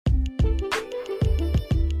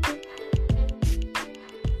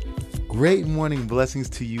Great morning blessings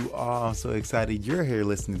to you all. I'm so excited you're here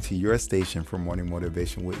listening to your station for morning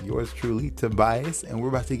motivation with yours truly, Tobias. And we're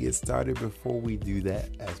about to get started. Before we do that,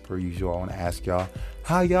 as per usual, I want to ask y'all,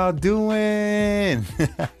 how y'all doing?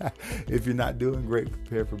 If you're not doing great,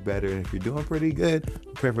 prepare for better. And if you're doing pretty good,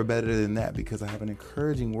 prepare for better than that, because I have an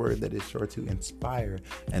encouraging word that is sure to inspire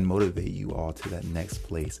and motivate you all to that next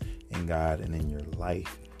place in God and in your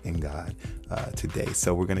life in God today.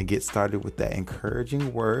 So we're going to get started with that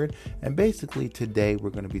encouraging word. And basically today we're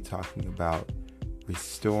going to be talking about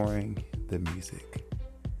restoring the music.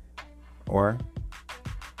 Or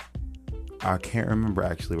I can't remember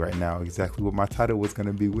actually right now exactly what my title was going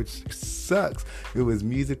to be, which sucks. It was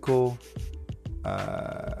musical.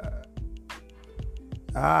 I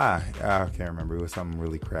can't remember. It was something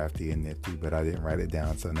really crafty and nifty, but I didn't write it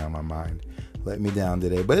down. So now my mind let me down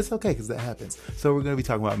today, but it's okay because that happens. So we're going to be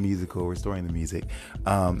talking about musical, restoring the music.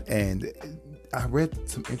 And I read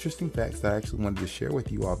some interesting facts that I actually wanted to share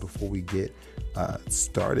with you all before we get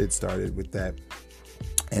started with that.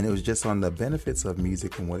 And it was just on the benefits of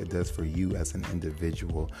music and what it does for you as an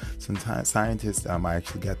individual. Sometimes scientists, I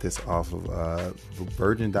actually got this off of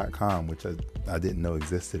Virgin.com, which I didn't know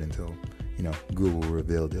existed until Google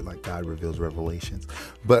revealed it, like God reveals revelations.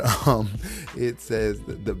 But it says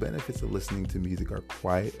that the benefits of listening to music are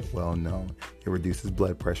quite well known. It reduces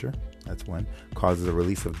blood pressure, that's one, causes a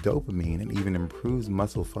release of dopamine, and even improves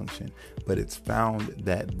muscle function. But it's found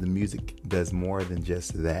that the music does more than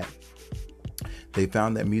just that. They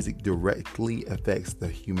found that music directly affects the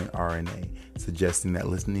human RNA, suggesting that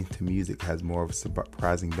listening to music has more of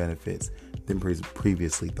surprising benefits than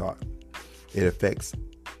previously thought. It affects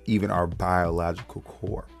even our biological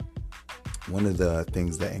core. One of the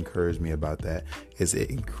things that encouraged me about that is it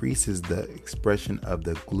increases the expression of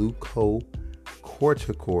the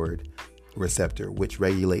glucocorticoid receptor, which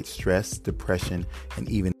regulates stress, depression, and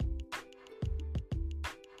even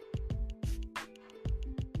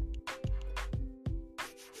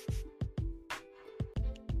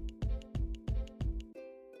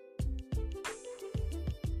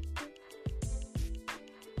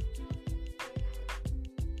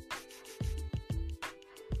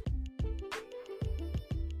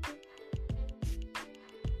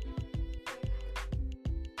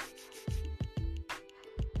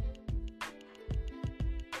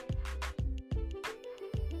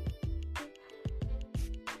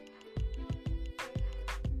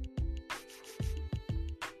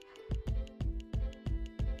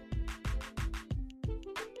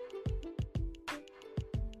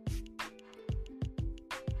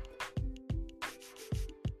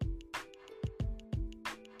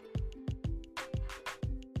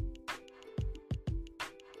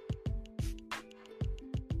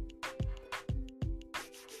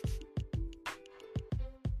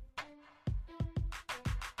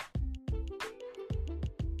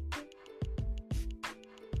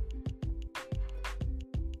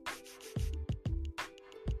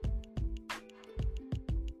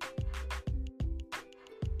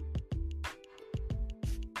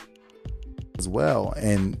as well.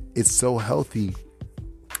 And it's so healthy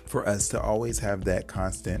for us to always have that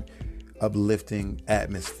constant uplifting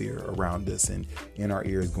atmosphere around us and in our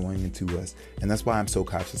ears going into us. And that's why I'm so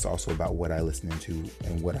cautious also about what I listen to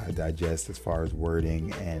and what I digest as far as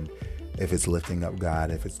wording, and if it's lifting up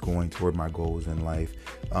God, if it's going toward my goals in life.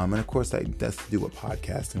 And of course, that's to do with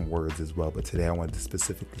podcasts and words as well. But today I wanted to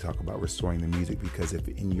specifically talk about restoring the music, because if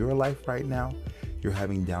in your life right now you're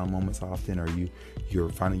having down moments often, or you're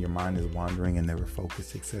finding your mind is wandering and never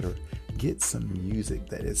focused, etc., get some music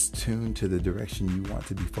that is tuned to the direction you want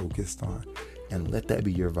to be focused on, and let that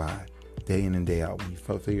be your vibe day in and day out. When you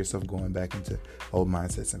feel yourself going back into old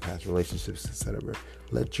mindsets and past relationships, etc.,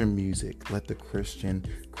 let your music, let the Christian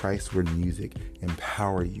Christ-word music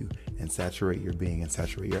empower you and saturate your being and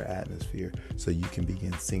saturate your atmosphere, so you can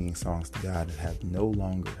begin singing songs to God and no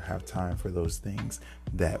longer have time for those things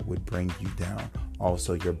that would bring you down.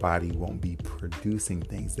 Also, your body won't be producing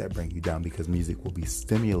things that bring you down, because music will be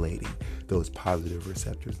stimulating those positive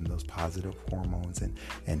receptors and those positive hormones and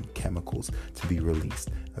chemicals to be released,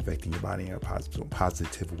 affecting your body in a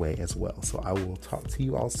positive way as well. So I will talk to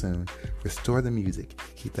you all soon. Restore the music.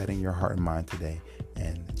 Keep that in your heart and mind today.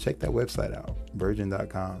 And check that website out,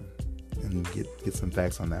 virgin.com, and get some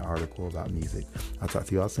facts on that article about music. I'll talk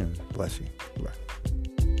to you all soon. Bless you. Bye.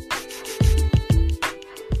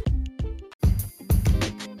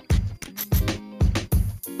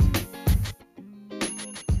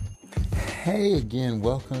 Hey again,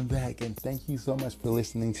 welcome back, and thank you so much for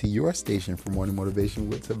listening to your station for Morning Motivation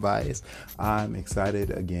with Tobias. I'm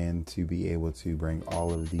excited again to be able to bring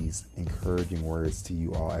all of these encouraging words to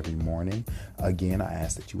you all every morning. Again, I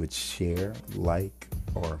ask that you would share, like,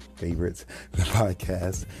 or favorite the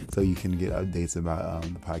podcast so you can get updates about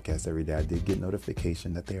the podcast every day. I did get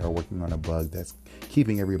notification that they are working on a bug that's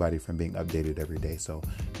keeping everybody from being updated every day. So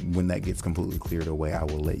when that gets completely cleared away, I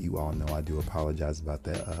will let you all know. I do apologize about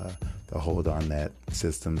that. The hold on that.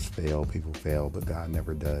 Systems fail, people fail, but God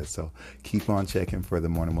never does. So keep on checking for the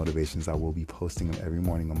morning motivations. I will be posting them every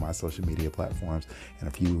morning on my social media platforms, and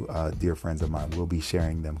a few dear friends of mine will be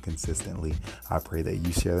sharing them consistently. I pray that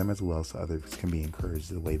you share them as well so others can be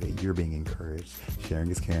encouraged the way that you're being encouraged.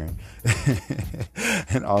 Sharing is caring.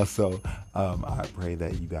 And also, I pray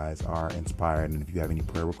that you guys are inspired, and if you have any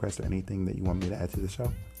prayer requests or anything that you want me to add to the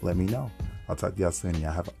show, let me know. I'll talk to y'all soon.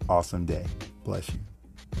 Y'all have an awesome day. Bless you.